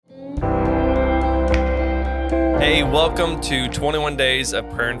Hey, welcome to 21 Days of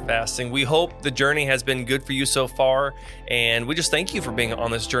Prayer and Fasting. We hope the journey has been good for you so far, and we just thank you for being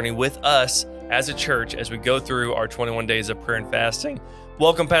on this journey with us as a church as we go through our 21 Days of Prayer and Fasting.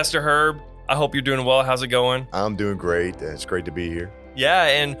 Welcome, Pastor Herb. I hope you're doing well. How's it going? I'm doing great. It's great to be here. Yeah,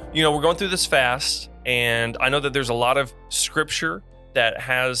 and we're going through this fast, and I know that there's a lot of scripture that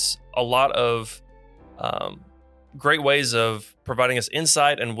has a lot of great ways of providing us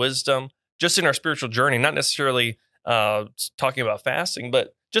insight and wisdom just in our spiritual journey, not necessarily talking about fasting,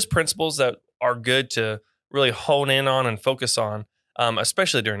 but just principles that are good to really hone in on and focus on,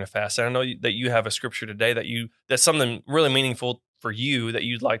 especially during a fast. And I know that you have a scripture today that's something really meaningful for you that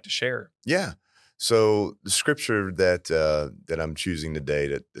you'd like to share. Yeah. So the scripture that I'm choosing today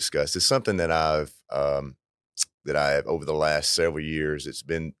to discuss is something that I've over the last several years. It's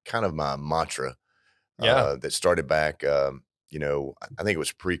been kind of my mantra. That started back. I think it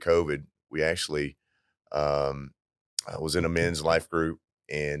was pre-COVID. We actually I was in a men's life group,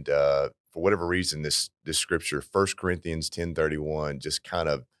 and for whatever reason, this scripture, 1 Corinthians 10:31, just kind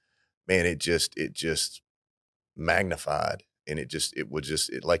of, man, it just magnified, and it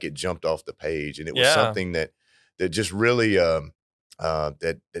jumped off the page, and it was something that just really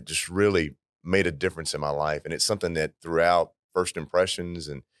that just really made a difference in my life, and it's something that throughout first impressions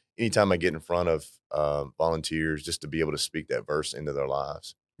and anytime I get in front of volunteers, just to be able to speak that verse into their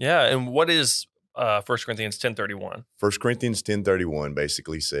lives. Yeah, and what is 1 Corinthians 10:31? 1 Corinthians 10:31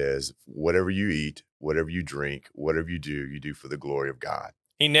 basically says, whatever you eat, whatever you drink, whatever you do for the glory of God.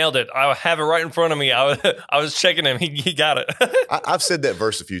 He nailed it. I have it right in front of me. I was checking him. He got it. I've said that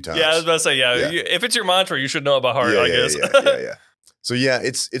verse a few times. Yeah, I was about to say, if it's your mantra, you should know it by heart, I guess. Yeah. So,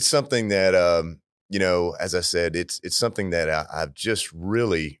 it's something that, as I said, it's something that I've just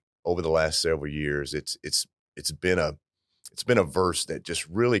really, over the last several years, it's been a verse that just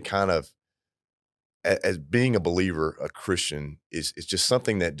really kind of, as being a believer, a Christian, is just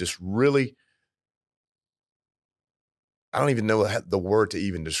something that just really, I don't even know the word to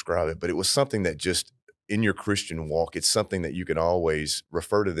even describe it, but it was something that just in your Christian walk, it's something that you can always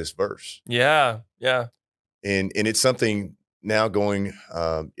refer to this verse. Yeah. And it's something now going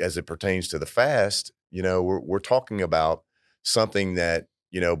as it pertains to the fast. We're talking about something that,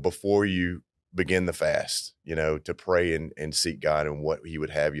 before you begin the fast, to pray and seek God and what He would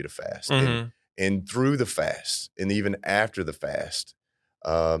have you to fast. Mm-hmm. And through the fast, and even after the fast,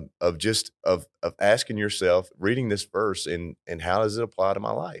 of asking yourself, reading this verse, and how does it apply to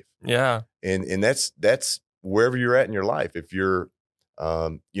my life? Yeah, and that's wherever you're at in your life. If you're,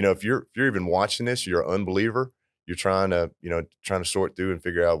 if you're even watching this, you're an unbeliever. You're trying to sort through and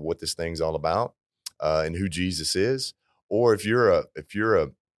figure out what this thing's all about, and who Jesus is. Or if you're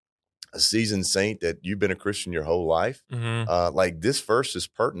a seasoned saint that you've been a Christian your whole life, mm-hmm. Like this verse is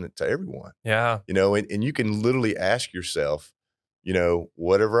pertinent to everyone. Yeah. And you can literally ask yourself,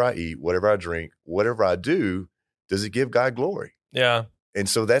 whatever I eat, whatever I drink, whatever I do, does it give God glory? Yeah. And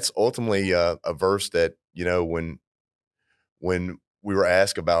so that's ultimately a verse that, when we were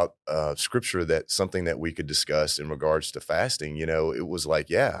asked about scripture, that's something that we could discuss in regards to fasting, it was like,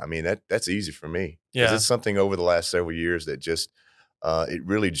 that's easy for me. Yeah. It's something over the last several years that just, it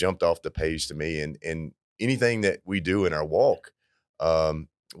really jumped off the page to me, and anything that we do in our walk,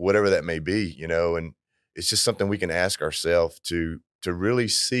 whatever that may be, and it's just something we can ask ourselves to really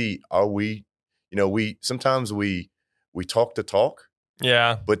see, are we, sometimes we talk the talk.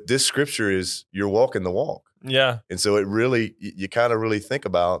 Yeah. But this scripture is you're walking the walk. Yeah. And so it really, you kind of really think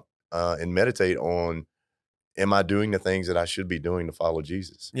about and meditate on, am I doing the things that I should be doing to follow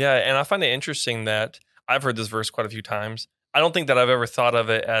Jesus? Yeah. And I find it interesting that I've heard this verse quite a few times. I don't think that I've ever thought of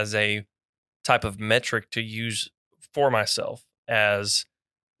it as a type of metric to use for myself as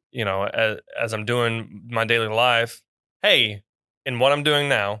I'm doing my daily life. Hey, in what I'm doing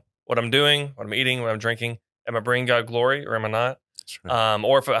now, what I'm eating, what I'm drinking, am I bringing God glory or am I not? Right.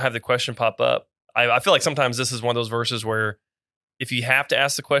 Or if I have the question pop up, I feel like sometimes this is one of those verses where if you have to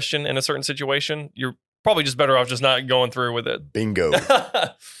ask the question in a certain situation, you're probably just better off just not going through with it. Bingo.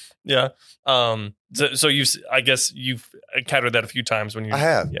 Yeah. So I guess you've encountered that a few times when you. I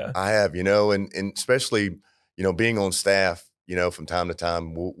have. Yeah. I have. And especially being on staff, from time to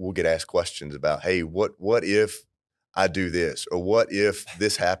time we'll get asked questions about, hey, what if I do this, or what if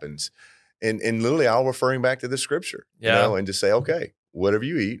this happens, and literally I'll referring back to the scripture, and just say, okay, whatever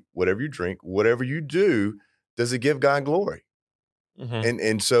you eat, whatever you drink, whatever you do, does it give God glory? Mm-hmm.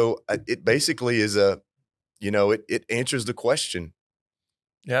 And so it basically is it answers the question.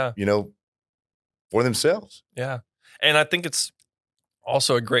 Yeah. For themselves. Yeah. And I think it's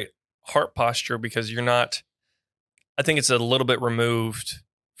also a great heart posture because I think it's a little bit removed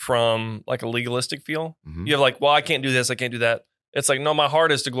from like a legalistic feel. You have like, well, I can't do this, I can't do that. It's like, no, my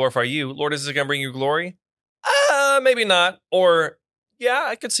heart is to glorify you. Lord, is it going to bring you glory? Maybe not. Or yeah,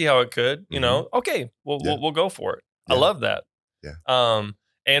 I could see how it could, you know, okay, we'll go for it. I love that. Yeah.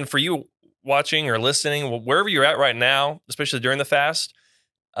 And for you watching or listening, wherever you're at right now, especially during the fast,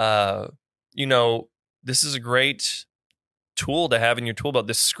 you know, this is a great tool to have in your tool belt.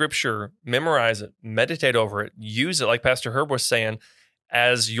 This scripture, memorize it, meditate over it, use it, like Pastor Herb was saying,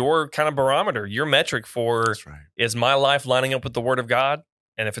 as your kind of barometer, your metric for, is my life lining up with the word of God?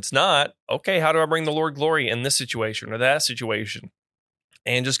 And if it's not, okay, how do I bring the Lord glory in this situation or that situation?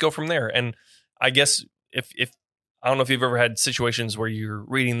 And just go from there. And I guess if I don't know if you've ever had situations where you're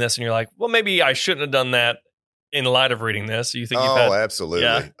reading this and you're like, well, maybe I shouldn't have done that in light of reading this. You think you've had? Absolutely.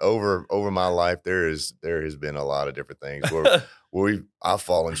 Yeah. Over my life, there has been a lot of different things where I've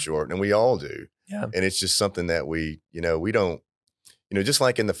fallen short, and we all do. Yeah. And it's just something that we don't, just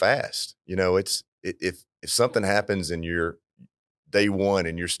like in the fast, if something happens and you're day one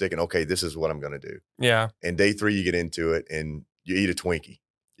and you're sticking, okay, this is what I'm going to do. Yeah. And day 3, you get into it and you eat a Twinkie,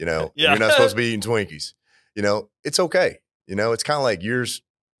 Yeah. You're not supposed to be eating Twinkies, it's okay. It's kind of like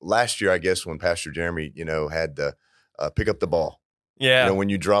last year, I guess, when Pastor Jeremy, had the pick up the ball. Yeah. When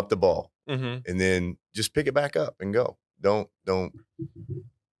you drop the ball, and then just pick it back up and go. Don't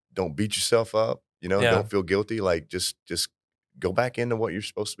beat yourself up. Don't feel guilty. Like just go back into what you're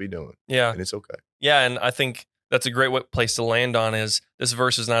supposed to be doing. Yeah. And it's okay. Yeah. And I think that's a great place to land on is this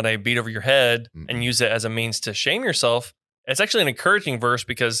verse is not a beat over your head and use it as a means to shame yourself. It's actually an encouraging verse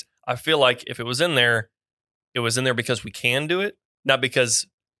because I feel like if it was in there because we can do it, not because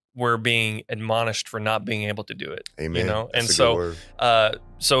we're being admonished for not being able to do it. Amen. And so,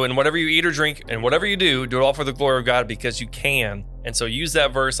 so in whatever you eat or drink and whatever you do it all for the glory of God because you can. And so use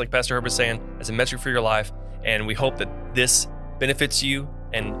that verse, like Pastor Herb was saying, as a metric for your life. And we hope that this benefits you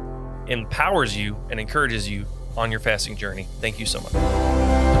and empowers you and encourages you on your fasting journey. Thank you so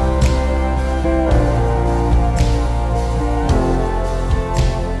much.